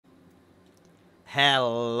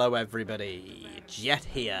Hello everybody, Jet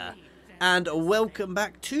here, and welcome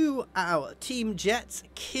back to our Team Jet's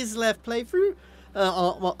Kislev playthrough,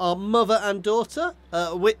 our mother and daughter,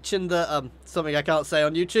 witch and the, something I can't say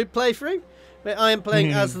on YouTube playthrough. I am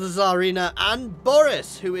playing as the Tsarina and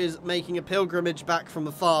Boris, who is making a pilgrimage back from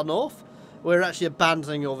the far north. We're actually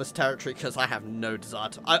abandoning all this territory because I have no desire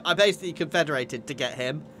to. I basically confederated to get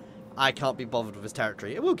him. I can't be bothered with his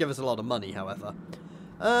territory. It will give us a lot of money, however.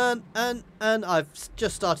 And I've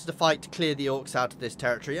just started a fight to clear the orcs out of this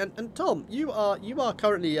territory. And Tom, you are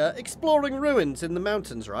currently exploring ruins in the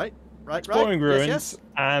mountains, right? Exploring ruins, yes?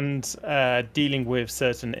 And dealing with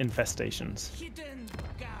certain infestations.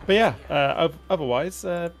 But yeah, otherwise,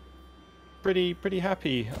 pretty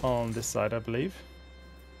happy on this side, I believe.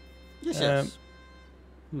 Yes.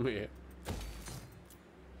 Yeah.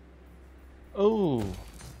 Oh.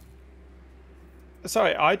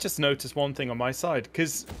 Sorry, I just noticed one thing on my side,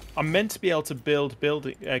 because I'm meant to be able to build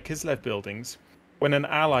Kislev buildings when an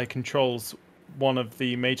ally controls one of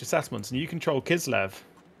the major settlements, and you control Kislev.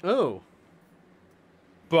 Oh.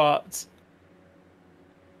 But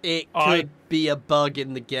it could be a bug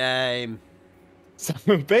in the game.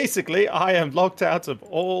 So basically, I am locked out of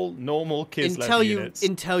all normal Kislev units.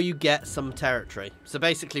 Until you get some territory. So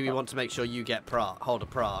basically, we want to make sure you get hold of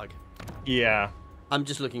Prague. Yeah. I'm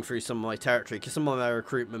just looking through some of my territory, because some of my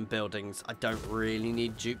recruitment buildings I don't really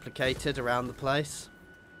need duplicated around the place.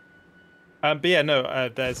 But yeah, no,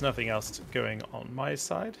 there's nothing else going on my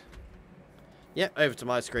side. Yeah, over to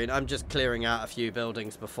my screen. I'm just clearing out a few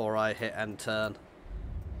buildings before I hit end turn.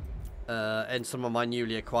 In some of my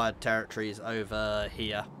newly acquired territories over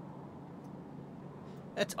here.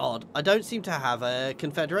 It's odd. I don't seem to have a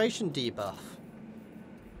Confederation debuff.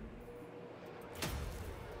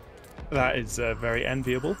 That is very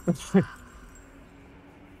enviable.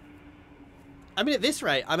 I mean, at this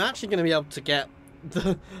rate, I'm actually going to be able to get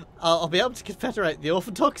the... I'll be able to confederate the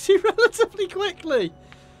Orthodoxy relatively quickly.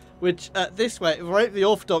 Which, this way, if the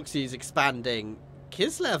Orthodoxy is expanding,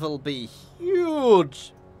 Kislev will be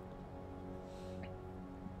huge.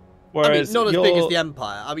 Whereas I mean, not as big as the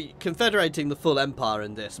Empire. I mean, confederating the full Empire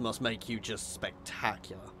in this must make you just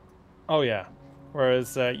spectacular. Oh, yeah.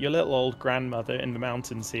 Whereas your little old grandmother in the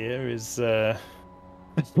mountains here is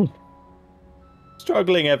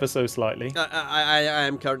struggling ever so slightly. I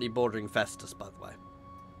am currently bordering Festus, by the way.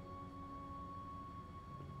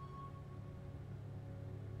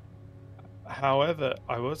 However,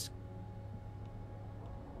 I was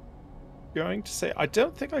going to say, I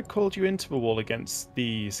don't think I called you into the wall against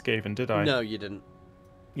the Skaven, did I? No, you didn't.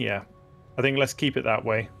 Yeah. I think let's keep it that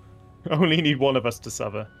way. Only need one of us to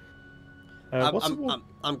suffer.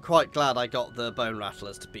 I'm quite glad I got the Bone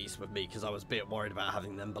Rattlers to peace with me, because I was a bit worried about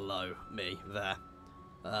having them below me there.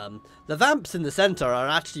 The Vamps in the centre are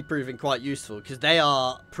actually proving quite useful, because they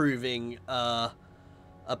are proving a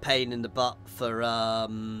pain in the butt for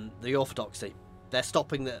the Orthodoxy. They're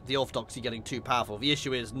stopping the Orthodoxy getting too powerful. The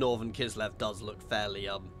issue is Northern Kislev does look fairly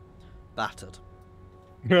battered.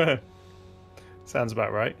 Sounds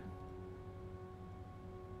about right.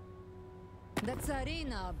 The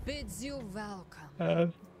Tsarina bids you welcome. I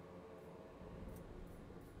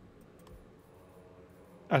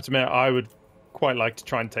have to admit, I would quite like to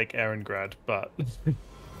try and take Erengrad, but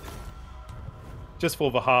just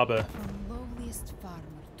for the harbour.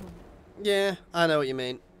 Yeah, I know what you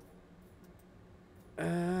mean. I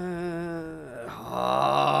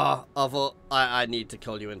need to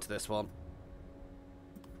call you into this one.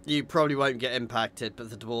 You probably won't get impacted, but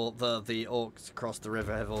the orcs across the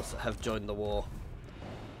river have joined the war.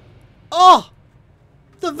 Oh!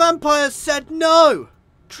 The vampires said no!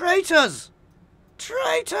 Traitors!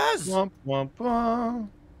 Traitors! Womp, womp, womp.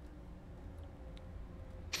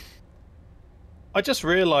 I just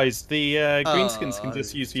realised the greenskins can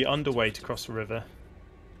just use the underway to cross the river.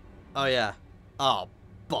 Oh yeah. Oh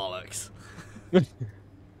bollocks.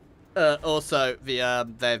 Also, the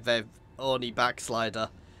Orny Backslider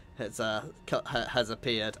has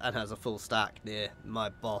appeared and has a full stack near my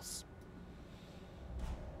boss.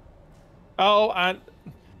 Oh, and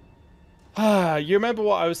you remember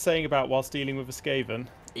what I was saying about whilst dealing with a Skaven?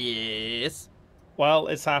 Yes. Well,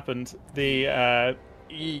 it's happened. The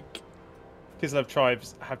Kislev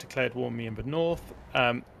tribes have declared war on me in the north.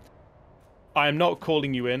 I am not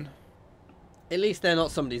calling you in. At least they're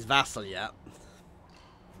not somebody's vassal yet.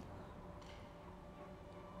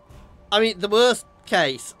 I mean, the worst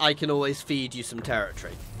case, I can always feed you some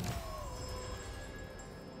territory.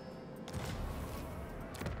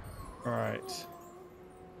 Alright.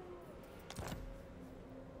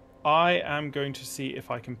 I am going to see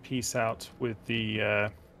if I can peace out with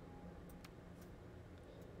the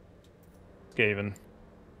Skaven.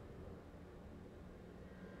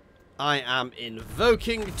 I am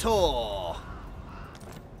invoking Tor.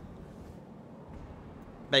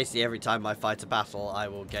 Basically, every time I fight a battle, I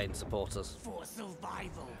will gain supporters. For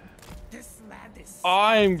survival, this land is.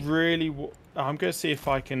 I'm going to see if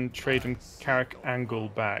I can trade them Carrick Angle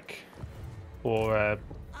back. Or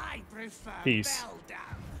I prefer peace. Beldown.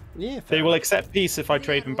 Yeah, fair They will enough. accept peace if I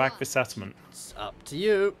trade them back for settlement. It's up to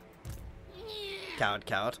you. Coward,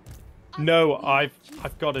 coward. No, I've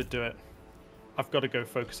got to do it. I've got to go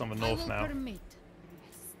focus on the I north will now. permit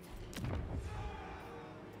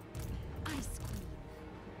Ice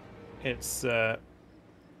Queen. It's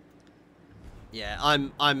Yeah,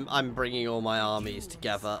 I'm bringing all my armies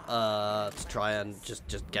together to try and just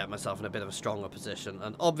get myself in a bit of a stronger position.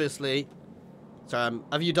 And obviously, so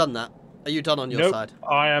have you done that? Are you done on your nope, side?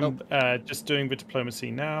 I am just doing the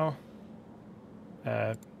diplomacy now.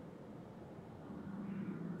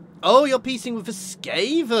 Oh, you're piecing with the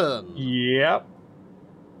Skaven. Yep.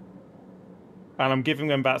 And I'm giving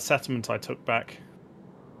them that settlement I took back.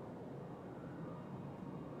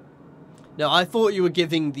 No, I thought you were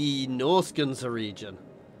giving the Norskans a region.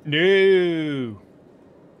 No.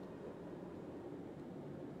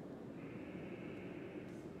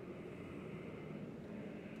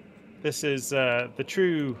 This is the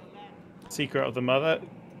true secret of the mother.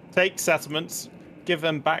 Take settlements, give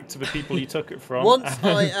them back to the people you took it from. Once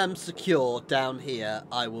I am secure down here,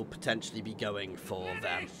 I will potentially be going for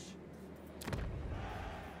them.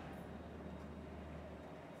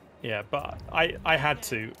 Yeah, but I had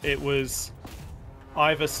to. It was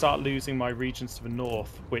either start losing my regions to the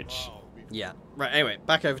north, which... Yeah. Right, anyway,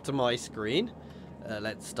 back over to my screen.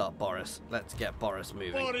 Let's start Boris. Let's get Boris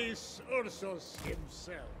moving. Boris Ursus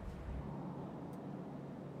himself.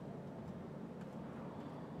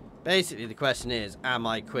 Basically, the question is, am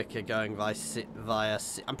I quicker going via sea?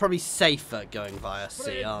 I'm probably safer going via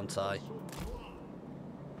sea, aren't I?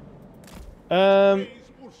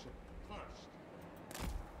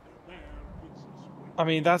 I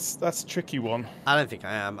mean, that's a tricky one. I don't think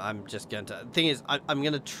I am. I'm just going to... The thing is, I'm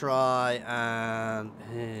going to try and...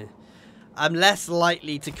 I'm less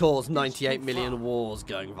likely to cause 98 million wars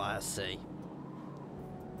going via sea.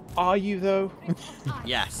 Are you, though?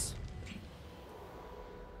 Yes.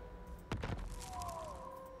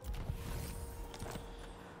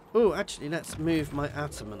 Oh, actually, let's move my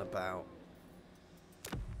Ataman about.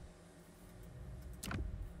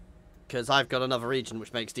 Because I've got another region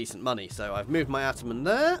which makes decent money, so I've moved my Ataman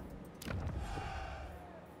there.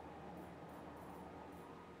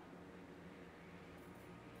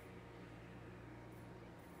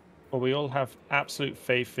 Well, we all have absolute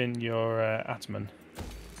faith in your Ataman.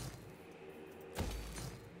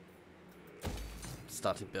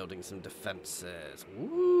 Started building some defences.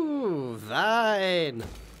 Ooh, Vine.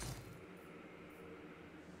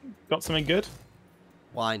 Got something good?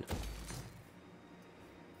 Wine.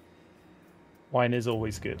 Wine is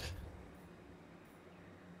always good.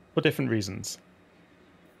 For different reasons.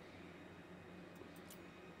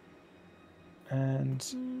 And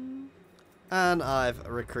I've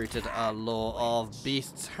recruited a Law of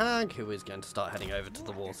Beasts Hag, who is going to start heading over to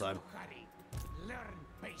the war zone. Learn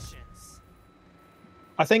patience.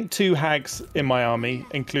 I think 2 hags in my army,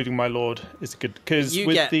 including my lord, is good. Because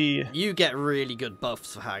with you get really good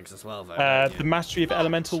buffs for hags as well, though. Don't the you? mastery of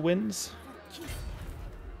elemental winds.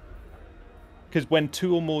 Because when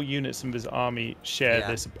 2 or more units in this army share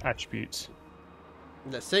this attribute.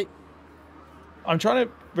 Let's see. I'm trying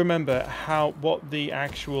to remember what the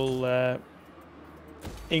actual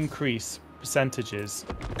increase percentage is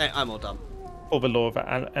Hey, I'm all done. for the law of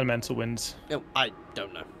elemental winds. No, I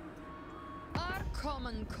don't know. Our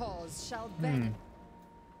common cause shall benefit.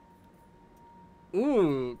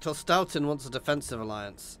 Ooh, Tostoughton wants a defensive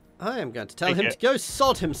alliance. I am going to tell Take him it. to go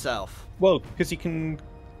sod himself. Well, because you can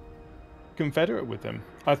confederate with him.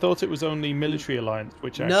 I thought it was only military alliance,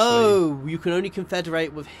 which actually... No, you can only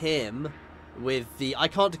confederate with him with the... I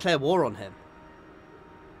can't declare war on him.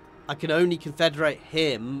 I can only confederate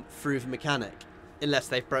him through the mechanic, unless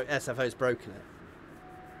SFO's broken it.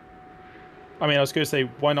 I mean, I was going to say,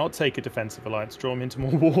 why not take a defensive alliance, draw him into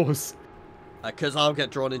more wars? Because I'll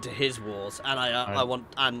get drawn into his wars, and I want,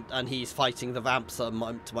 and he's fighting the Vamps to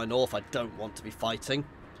my north. I don't want to be fighting.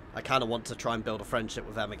 I kind of want to try and build a friendship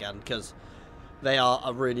with them again, because they are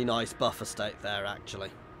a really nice buffer state there,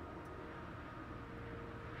 actually.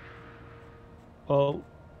 Well,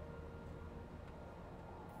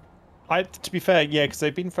 to be fair, yeah, because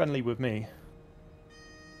they've been friendly with me.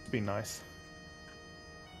 It's been nice.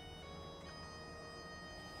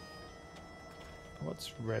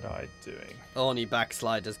 What's Red Eye doing? Orny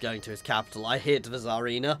Backslider's going to his capital. I hid the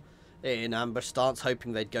Tsarina. in ambush stance,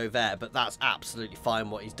 hoping they'd go there. But that's absolutely fine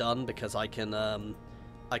what he's done, because I can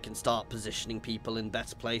start positioning people in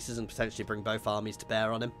better places and potentially bring both armies to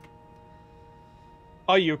bear on him.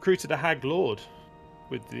 Oh, you recruited a Hag Lord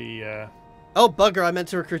with the... Oh, bugger, I meant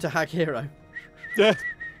to recruit a Hag Hero.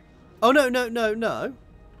 Oh, no.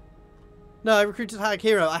 No, I recruited a Hag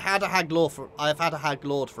Hero. I've had a Hag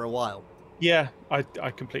Lord for a while. Yeah, I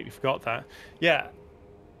completely forgot that. Yeah,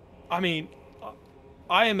 I mean,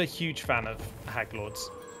 I am a huge fan of Hag Lords,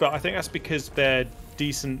 but I think that's because they're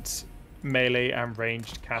decent melee and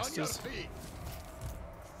ranged casters.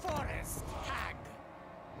 Forest hag.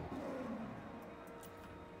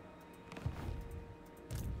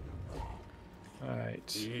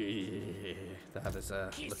 Right. Yeah, that is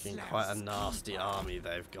looking quite a nasty army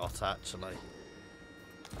they've got, actually.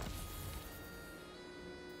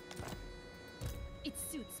 It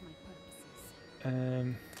suits my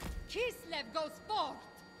purposes. Kislev goes forth.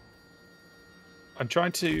 I'm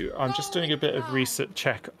just doing a bit of research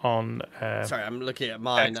check on... Sorry, I'm looking at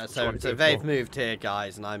mine. So they've moved here,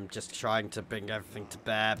 guys, and I'm just trying to bring everything to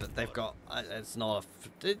bear, but they've got... It's a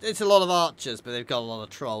lot of archers, but they've got a lot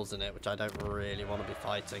of trolls in it, which I don't really want to be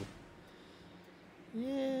fighting.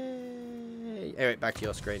 Yay! Eric, back to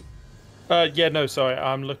your screen. Yeah, no, sorry.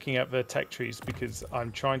 I'm looking at the tech trees because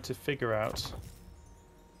I'm trying to figure out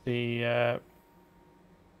the...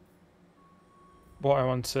 what I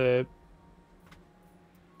want to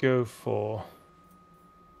go for.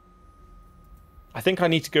 I think I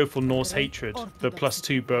need to go for Norse Hatred, the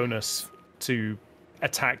 +2 bonus to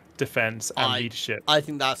attack, defense, and leadership. I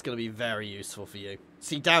think that's going to be very useful for you.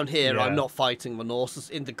 See, down here, Yeah. I'm not fighting the Norses.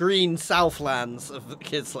 In the green Southlands of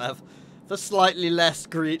Kislev, the slightly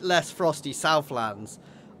less frosty Southlands,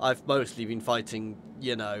 I've mostly been fighting,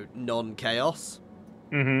 you know, non-chaos.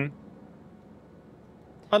 Mm-hmm.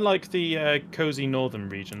 Unlike the cozy northern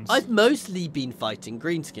regions. I've mostly been fighting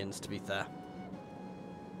greenskins, to be fair.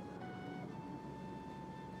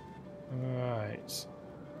 Right.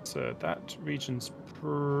 So that region's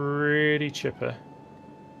pretty chipper.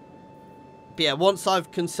 But yeah, once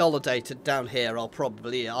I've consolidated down here,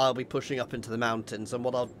 I'll be pushing up into the mountains, and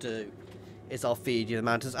what I'll do is I'll feed you the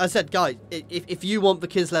mountains. I said, guys, if you want the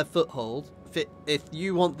Kislev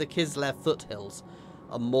foothills,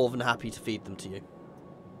 I'm more than happy to feed them to you.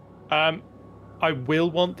 I will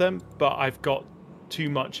want them, but I've got too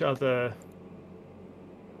much other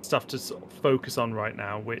stuff to sort of focus on right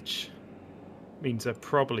now, which means they're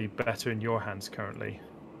probably better in your hands currently.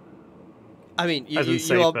 I mean,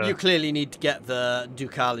 you clearly need to get the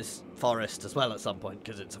Ducalis forest as well at some point,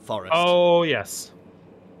 because it's a forest. Oh, yes.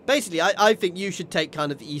 Basically, I think you should take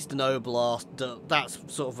kind of the Eastern Oblast. That's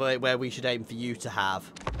sort of where we should aim for you to have,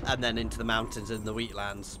 and then into the mountains in the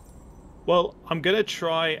Wheatlands. Well, I'm going to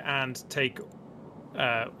try and take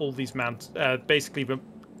all these basically the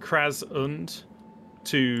Krasund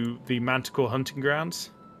to the Manticore hunting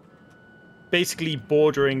grounds. Basically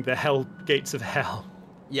bordering the gates of hell.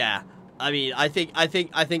 Yeah, I mean, I think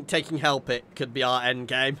taking Help It could be our end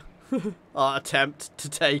game. Our attempt to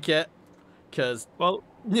take it. Because, well,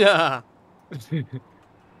 yeah. It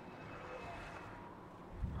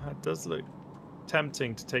does look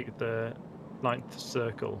tempting to take the 9th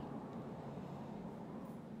circle.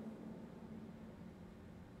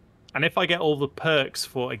 And if I get all the perks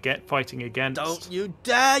for fighting against... Don't you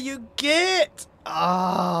dare you get!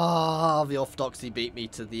 Ah, the Orthodoxy beat me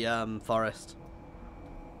to the forest.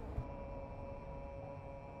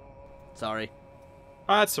 Sorry.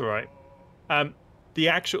 That's alright.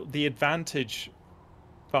 The advantage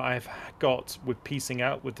that I've got with piecing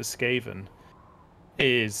out with the Skaven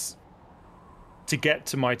is to get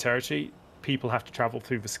to my territory, people have to travel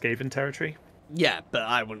through the Skaven territory. Yeah, but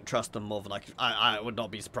I wouldn't trust them more than I would not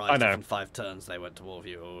be surprised if in 5 turns they went to war with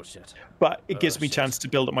you. Oh, shit. But it gives me a chance to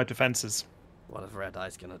build up my defences. What have Red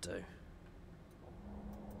Eye's gonna do?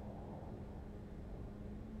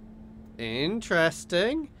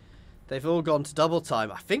 Interesting. They've all gone to double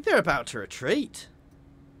time. I think they're about to retreat.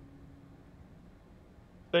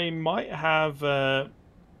 They might have...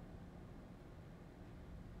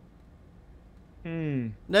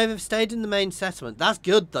 No, they've stayed in the main settlement. That's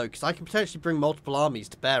good, though, because I can potentially bring multiple armies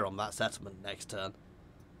to bear on that settlement next turn.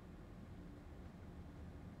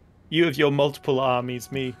 You have your multiple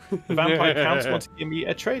armies, me. The Vampire Counts want to give me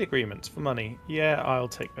a trade agreement for money. Yeah, I'll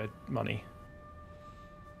take their money.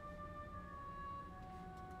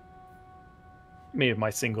 Me of my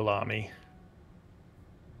single army.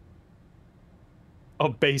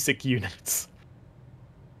 Of basic units.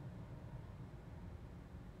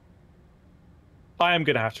 I am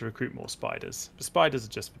going to have to recruit more spiders. The spiders are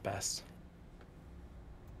just the best.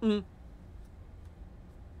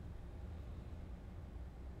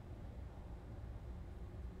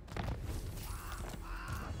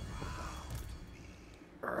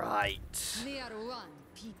 Right. We are one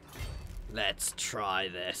people. Let's try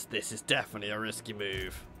this. This is definitely a risky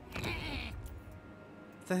move.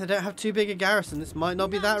 They don't have too big a garrison. This might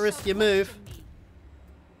not be that risky a move.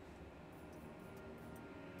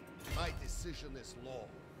 My decision is law.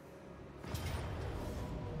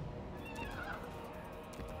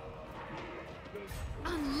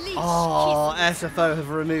 Unleash Oh, Kislev. SFO have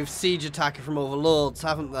removed siege attacker from all the lords,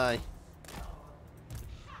 haven't they?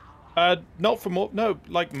 Not from all. No,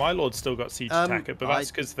 like my lord's still got siege attacker, but that's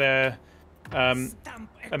because they're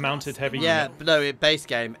a mounted heavy. Yeah, unit. but no, in base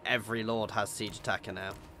game, every lord has siege attacker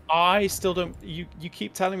now. I still don't. You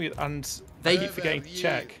keep telling me, and They- I keep forgetting to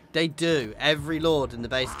check. They do. Every lord in the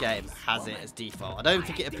base game has it as default. I don't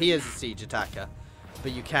think it appears as siege attacker,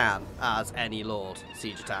 but you can as any lord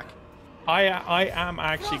siege attack. I am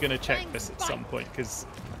actually going to check this at some point because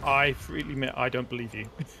I freely admit I don't believe you.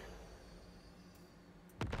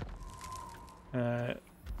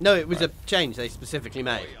 No, it was a change they specifically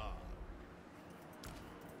made.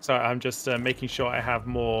 So I'm just making sure I have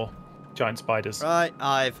more giant spiders. Right,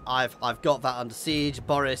 I've got that under siege.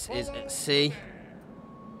 Boris is at sea.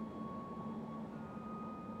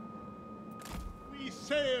 We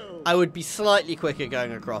sail. I would be slightly quicker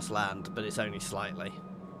going across land, but it's only slightly.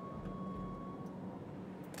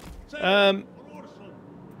 How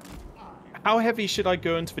heavy should I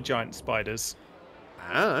go into the giant spiders?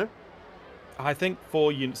 I don't know. I think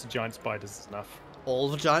 4 units of giant spiders is enough. All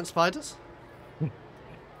the giant spiders?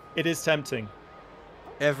 It is tempting.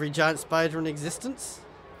 Every giant spider in existence?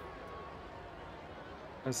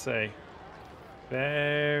 Let's say,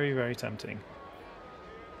 very, very tempting.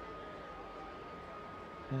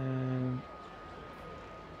 I'm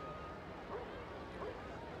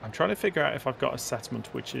trying to figure out if I've got a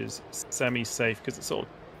settlement which is semi-safe because it's sort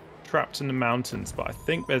of trapped in the mountains, but I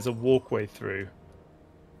think there's a walkway through.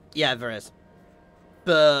 Yeah, there is.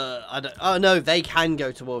 But I don't. Oh no, they can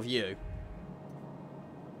go to war with you.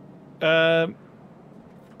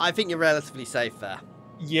 I think you're relatively safe there.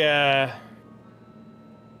 Yeah.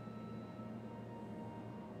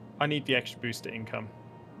 I need the extra boost to income.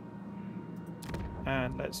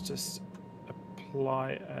 And let's just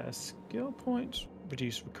apply a skill point,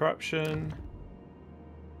 reduce corruption.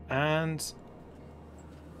 And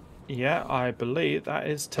yeah, I believe that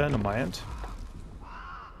is turn on my end.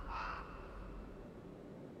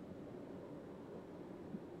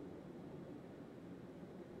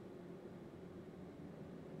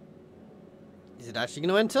 Is it actually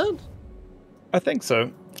going to end turn? I think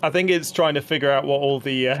so. I think it's trying to figure out what all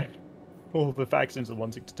the factions are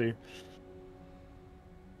wanting to do.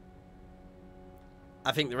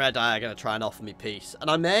 I think the Red Eye are going to try and offer me peace. And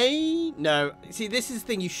I may... No. See, this is the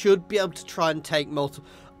thing. You should be able to try and take multiple...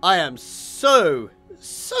 I am so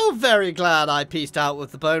very glad I peaced out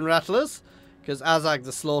with the Bone Rattlers. Because Azag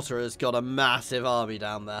the Slaughterer has got a massive army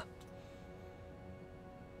down there.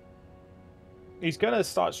 He's going to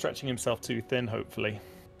start stretching himself too thin, hopefully.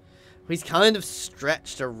 He's kind of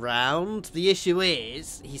stretched around. The issue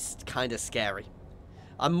is, he's kind of scary.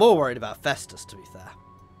 I'm more worried about Festus, to be fair.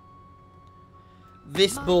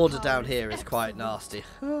 This border down here is quite nasty.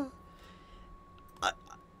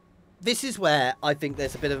 This is where I think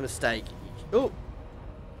there's a bit of a mistake. Oh.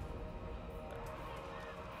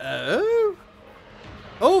 Oh.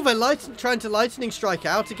 Oh, they're trying to lightning strike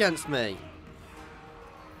out against me.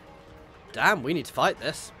 Damn, we need to fight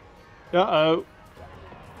this. Uh-oh.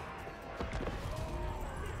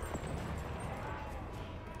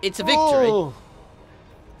 It's a victory. Oh.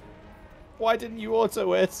 Why didn't you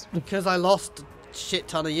auto it? Because I lost a shit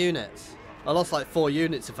ton of units. I lost like 4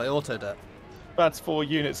 units if I autoed it. That's 4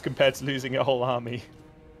 units compared to losing a whole army.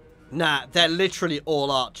 Nah, they're literally all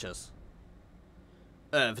archers.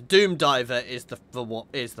 The Doom Diver is the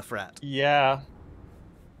threat. Yeah.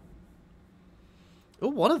 Oh,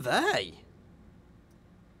 what are they?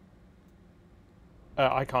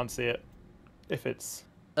 I can't see it. If it's...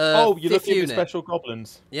 Oh, you're looking at the special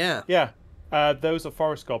goblins. Yeah. Yeah. Those are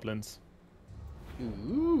forest goblins.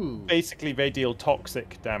 Ooh. Basically, they deal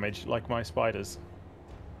toxic damage, like my spiders.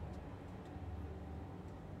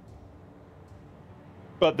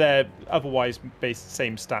 But they're otherwise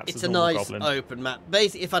same stats It's as a normal nice goblin. open map.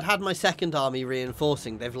 Basically, if I'd had my second army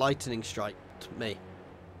reinforcing, they've lightning striked me.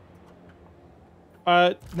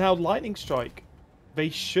 Now, lightning strike, they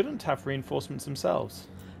shouldn't have reinforcements themselves.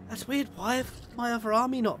 That's weird. Why have my other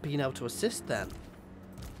army not been able to assist then?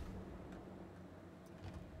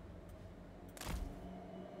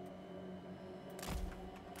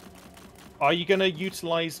 Are you going to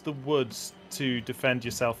utilize the woods to defend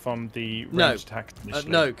yourself from the ranged attacks initially?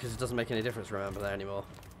 No, because it doesn't make any difference, remember, there anymore.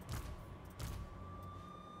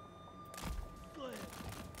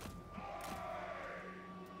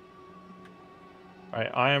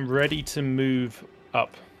 Right, I am ready to move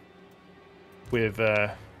up with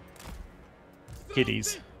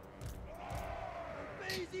giddies.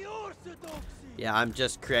 Yeah, I'm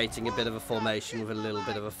just creating a bit of a formation with a little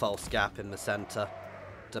bit of a false gap in the centre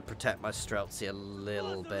to protect my Streltsy a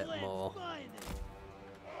little bit more.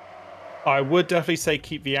 I would definitely say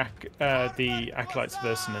keep the Acolytes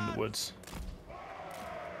Versen in the woods.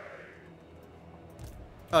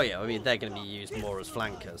 Oh yeah, I mean, they're going to be used more as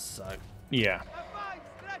flankers, so... Yeah.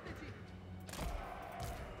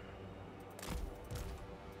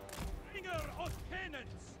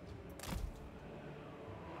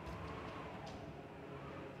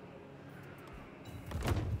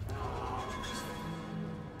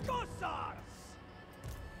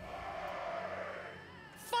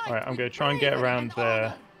 Alright, I'm going to try and get around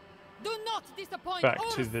there, back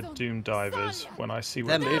to the Doom Divers when I see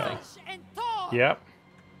where they are. Yep.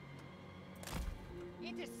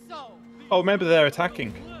 Oh, remember they're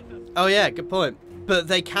attacking. Oh yeah, good point. But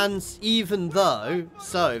they can, even though,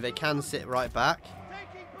 so they can sit right back.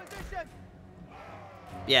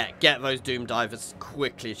 Yeah, get those Doom Divers as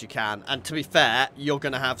quickly as you can. And to be fair, you're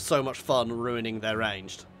going to have so much fun ruining their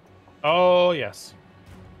ranged. Oh, yes.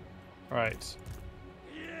 Right.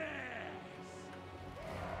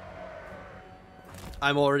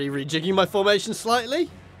 I'm already rejigging my formation slightly.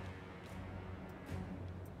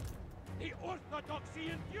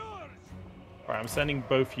 Alright, I'm sending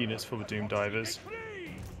both units for the Doom Divers.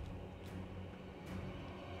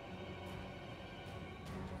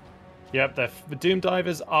 Yep, the Doom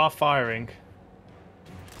Divers are firing.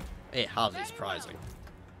 It hardly surprising.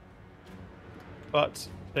 But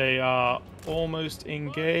they are almost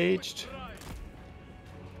engaged.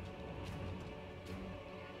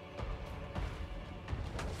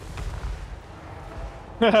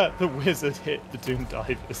 The wizard hit the Doom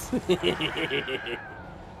Divers.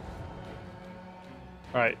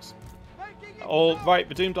 Right. Right,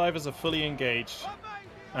 the Doom Divers are fully engaged.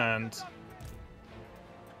 And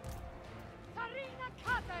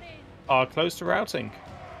are close to routing.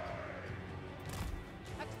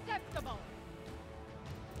 Acceptable.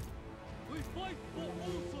 We fight for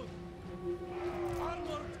Olsen.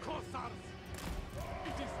 Armored Cossars.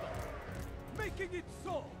 It is done. Making it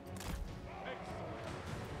so.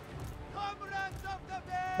 Comrades of the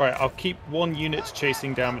Bear. Right, I'll keep one unit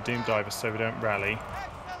chasing down the Doom Divers so we don't rally.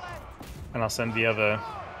 And I'll send the other.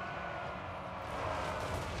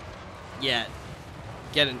 Yeah,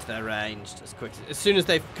 get into their range as quick as soon as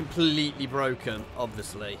they've completely broken,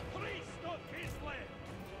 obviously.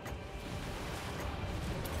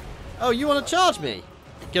 Oh, you want to charge me?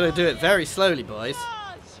 Gonna do it very slowly, boys.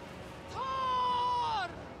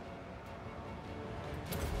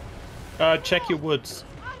 Check your woods.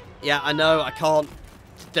 Yeah, I know, I can't.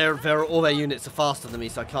 All their units are faster than me,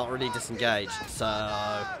 so I can't really disengage.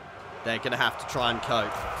 So they're gonna have to try and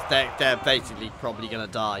cope. They're basically probably gonna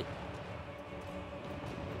die.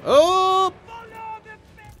 Oh!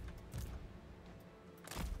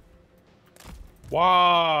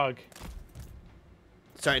 Wog!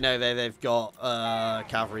 Sorry, no, they've got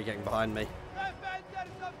cavalry getting behind me.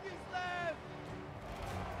 Defenders of Kislev.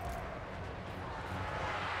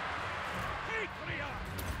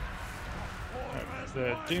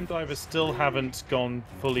 The Doom Divers still haven't gone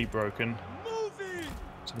fully broken. Moving.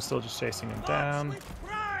 So I'm still just chasing them down. With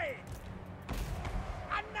pride.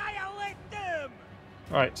 Annihilate them.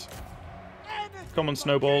 Right. Anything Come on, for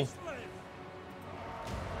Snowball. Kislev.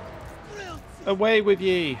 Thrilled. Away with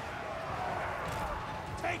ye!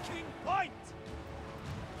 Taking point.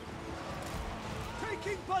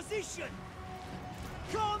 Taking position.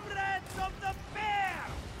 Comrades of the Bear.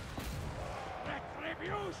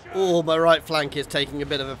 Retribution. Oh, my right flank is taking a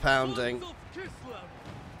bit of a pounding. Sons of Kislev.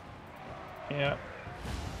 Yeah.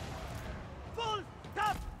 Full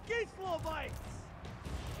tough Kislevites.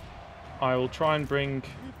 I will try and bring...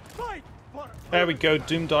 Fight for There we go,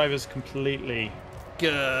 Doom Divers completely.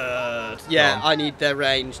 Good. Yeah, I need their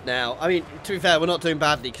range now. I mean, to be fair, we're not doing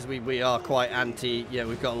badly because we are quite anti. Yeah,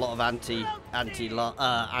 we've got a lot of anti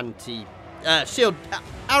shield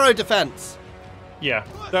arrow defense. Yeah.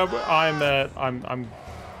 No, I'm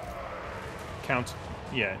count.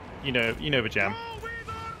 Yeah, you know the jam.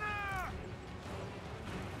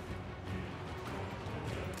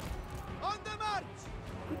 on the march.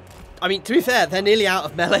 I mean, to be fair, they're nearly out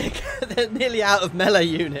of melee. They're nearly out of melee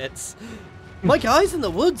units. My guys in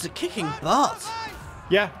the woods are kicking butt.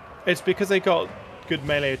 Yeah, it's because they got good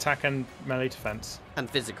melee attack and melee defense. And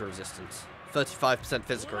physical resistance. 35%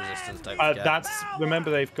 physical resistance, don't forget.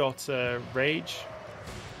 Remember they've got rage.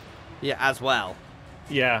 Yeah, as well.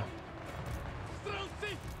 Yeah. Pain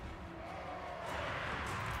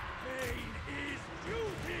is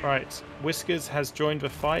Right, Whiskers has joined the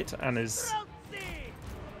fight and is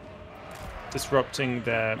disrupting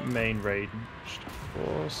their main ranged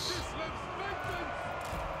force.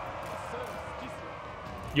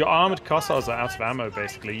 Your armored Kossars are out of ammo,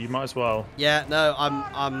 basically. You might as well. Yeah, no,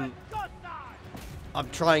 I'm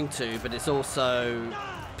trying to, but it's also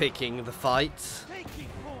picking the fight.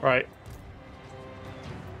 Right.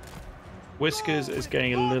 Whiskers is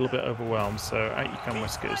getting a little bit overwhelmed, so out you come,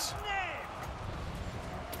 Whiskers.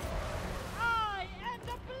 I am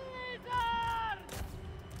the blizzard!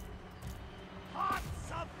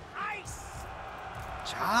 Hearts of ice!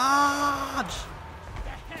 Charge! The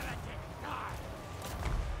heretic dies!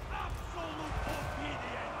 Absolute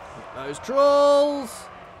obedience! Those trolls!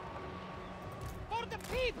 For the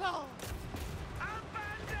people!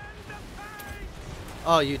 Abandon the fight!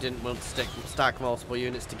 Oh, you didn't want to stack multiple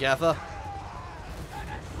units together.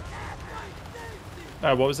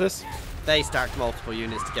 What was this? They stacked multiple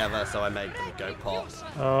units together, so I made them go pop.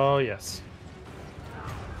 Oh, yes.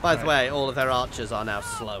 By the way, all of their archers are now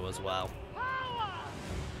slow as well.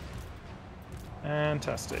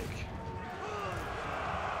 Fantastic.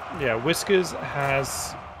 Yeah, Whiskers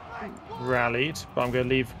has rallied, but I'm going to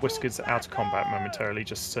leave Whiskers out of combat momentarily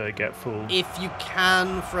just to get full... If you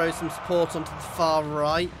can throw some support onto the far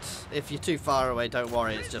right, if you're too far away, don't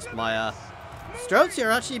worry, it's just my Streltsy are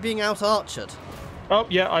actually being out-archered. Oh,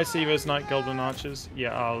 yeah, I see those Night Golden Archers.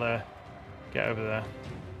 Yeah, I'll get over there.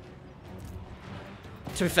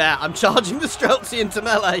 To be fair, I'm charging the Streltsy into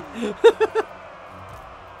melee.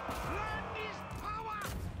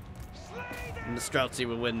 And the Streltsy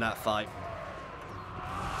will win that fight.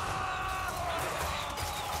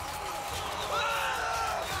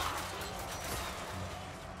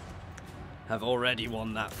 Have already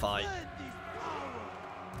won that fight.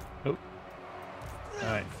 Oh.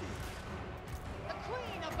 Alright.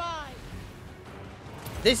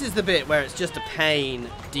 This is the bit where it's just a pain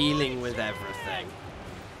dealing with everything.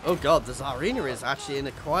 Oh god, the Tsarina is actually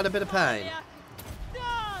in quite a bit of pain.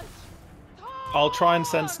 I'll try and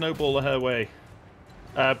send Snowball her way.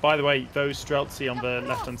 By the way, those Streltsy on the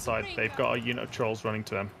left-hand side, they've got a unit of trolls running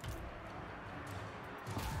to them.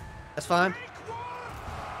 That's fine.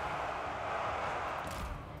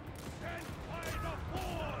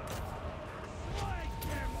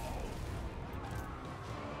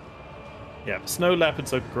 Yeah, Snow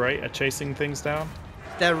Leopards are great at chasing things down.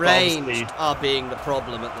 Their But ranged obviously- are being the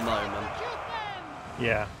problem at the moment.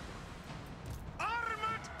 Yeah.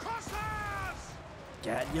 Armored Kossars!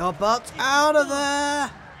 Get your butts out of there!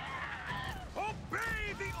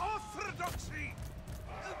 Obey the orthodoxy!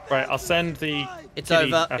 Right, I'll send the... It's kitty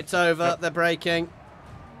over, after- it's over, Yep. they're breaking.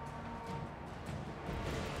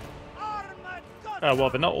 Armored Oh, well,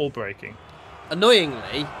 they're not all breaking.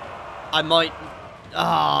 Annoyingly, I might...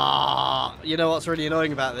 you know what's really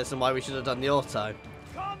annoying about this and why we should have done the auto?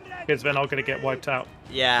 Because they're not going to get wiped out.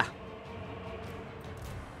 Yeah.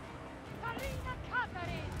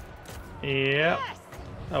 Yeah.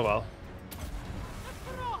 Oh, well.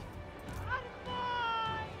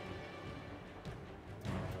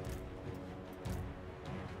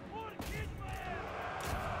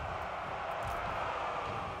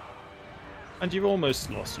 And you've almost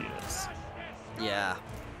lost units. Yeah.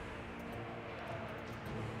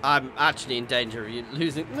 I'm actually in danger of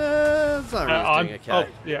losing... No, Tsarina's doing okay. Oh,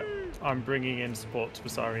 yeah. I'm bringing in support for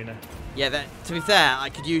Tsarina. Yeah, to be fair, I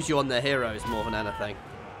could use you on their heroes more than anything.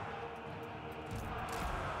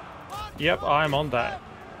 Yep, I'm on that.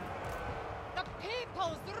 The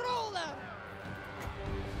people's ruler!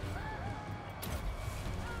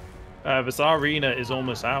 The Tsarina is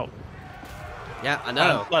almost out. Yeah, I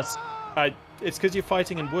know. And plus, it's because you're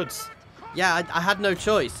fighting in woods. Yeah, I had no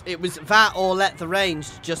choice. It was that or let the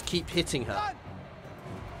ranged just keep hitting her.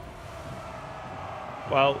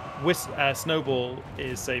 Well, Snowball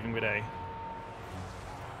is saving the day.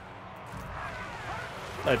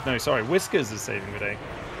 No, sorry, Whiskers is saving the day.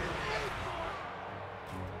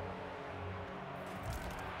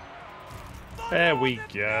 There we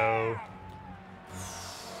go.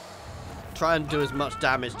 Try and do as much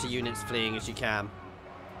damage to units fleeing as you can.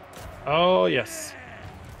 Oh, yes.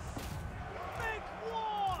 Make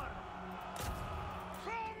war!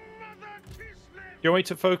 From the Kislev! You want me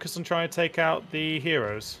to focus on trying to take out the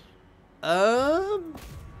heroes?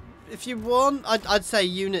 If you want, I'd say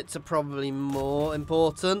units are probably more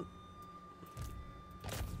important.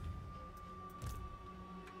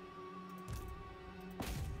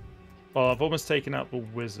 Well, I've almost taken out the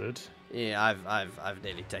wizard. Yeah, I've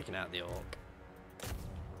nearly taken out the orc.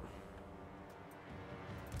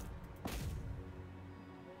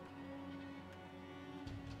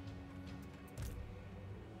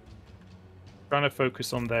 Trying to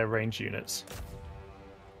focus on their range units.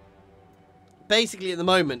 Basically, at the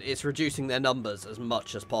moment, it's reducing their numbers as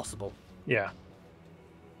much as possible. Yeah.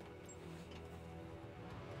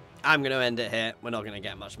 I'm going to end it here. We're not going to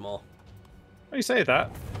get much more. When you say that,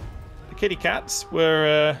 the kitty cats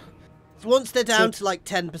were... Once they're down to like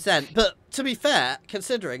 10%, but to be fair,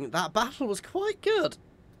 considering that battle was quite good.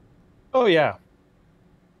 Oh, yeah.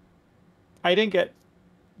 I didn't get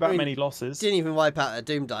that many losses. Didn't even wipe out their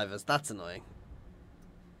Doom Divers. That's annoying.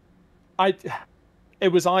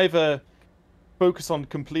 It was either focus on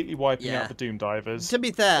completely wiping out the Doom Divers. To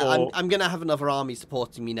be fair, or... I'm going to have another army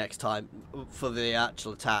supporting me next time for the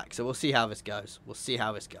actual attack, so we'll see how this goes. We'll see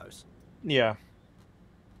how this goes. Yeah.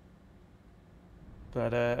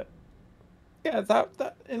 But, yeah,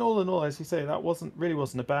 that in all, as you say, that really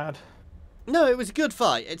wasn't a bad... No, it was a good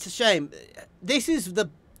fight. It's a shame. This is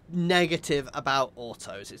the negative about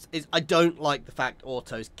autos. I don't like the fact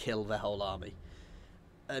autos kill their whole army.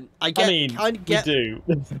 And I get, we do.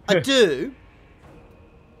 I do,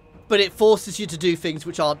 but it forces you to do things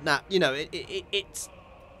which aren't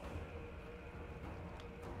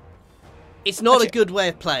it's not a good way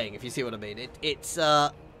of playing, if you see what I mean. It's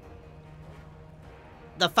the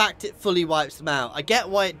fact it fully wipes them out. I get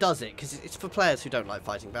why it does it, because it's for players who don't like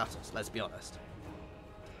fighting battles, let's be honest.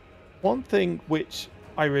 One thing which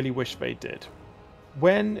I really wish they did,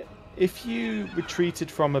 if you retreated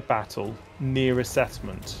from a battle near a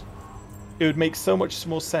settlement, it would make so much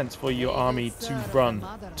more sense for your army to run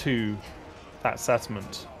to that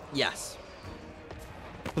settlement. Yes.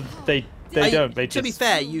 They don't. They to be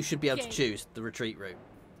fair, you should be able to choose the retreat route.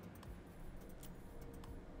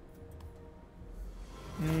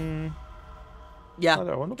 Yeah,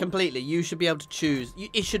 completely. You should be able to choose.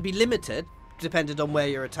 It should be limited, depending on where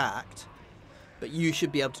you're attacked, but you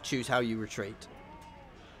should be able to choose how you retreat.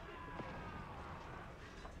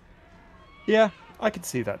 Yeah, I could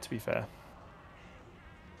see that, to be fair.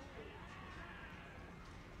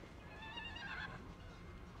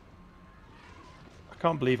 I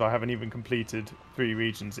can't believe I haven't even completed 3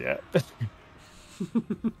 regions yet.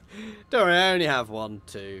 Don't worry, I only have 1,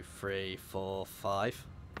 2, 3, 4, 5.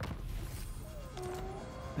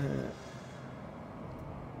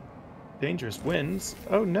 Dangerous winds.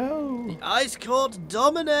 Oh no! The Ice Court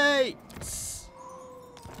dominates!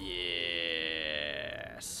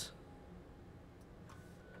 Yes.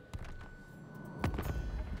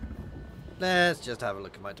 Let's just have a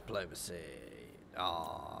look at my diplomacy.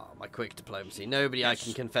 Ah, my quick diplomacy. Nobody I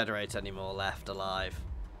can confederate anymore left alive.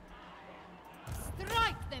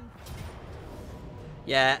 Strike them.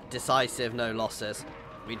 Yeah, decisive, no losses.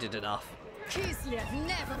 We did enough. Kislev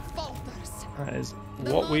never falters. That is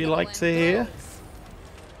what we like to hear.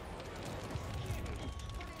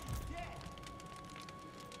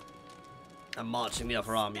 I'm marching the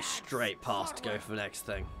other army straight past to go for the next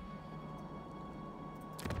thing.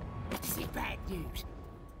 This is bad news.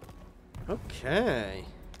 Okay.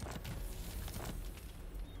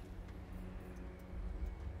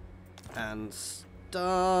 And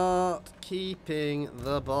start keeping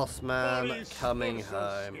the boss man coming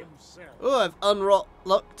home. Oh, I've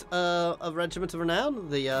unlocked a regiment of renown,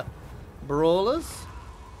 the Brawlers.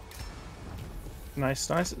 Nice,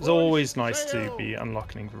 nice. It's always nice to be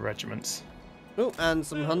unlocking the regiments. Oh, and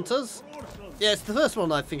some hunters. Yeah, it's the first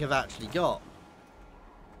one I think I've actually got.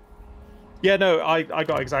 Yeah, no, I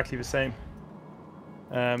got exactly the same.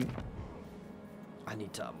 I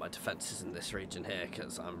need to up my defences in this region here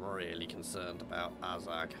because I'm really concerned about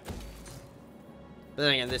Azag. But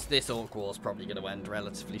then again, this Orc War is probably going to end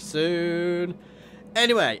relatively soon.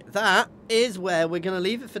 Anyway, that is where we're going to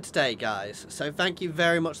leave it for today, guys. So thank you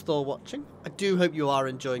very much for watching. I do hope you are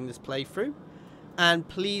enjoying this playthrough. And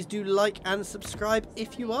please do like and subscribe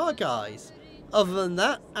if you are, guys. Other than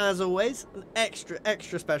that, as always, an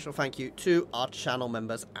extra special thank you to our channel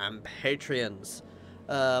members and Patreons.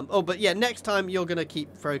 But yeah, next time you're going to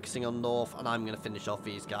keep focusing on North, and I'm going to finish off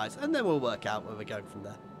these guys, and then we'll work out where we're going from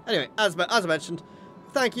there. Anyway, as I mentioned,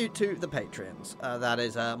 thank you to the Patreons. That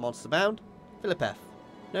is Monster Bound, Philip F,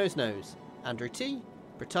 Nose, Andrew T,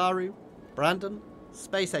 Britaru, Brandon,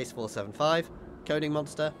 Space Ace 475, Coding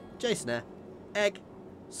Monster, Jason Air, Egg,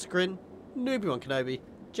 Scrin, Newbie1 Kenobi,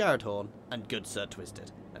 Jared Horn, and Good Sir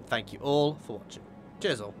Twisted. And thank you all for watching.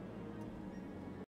 Cheers all.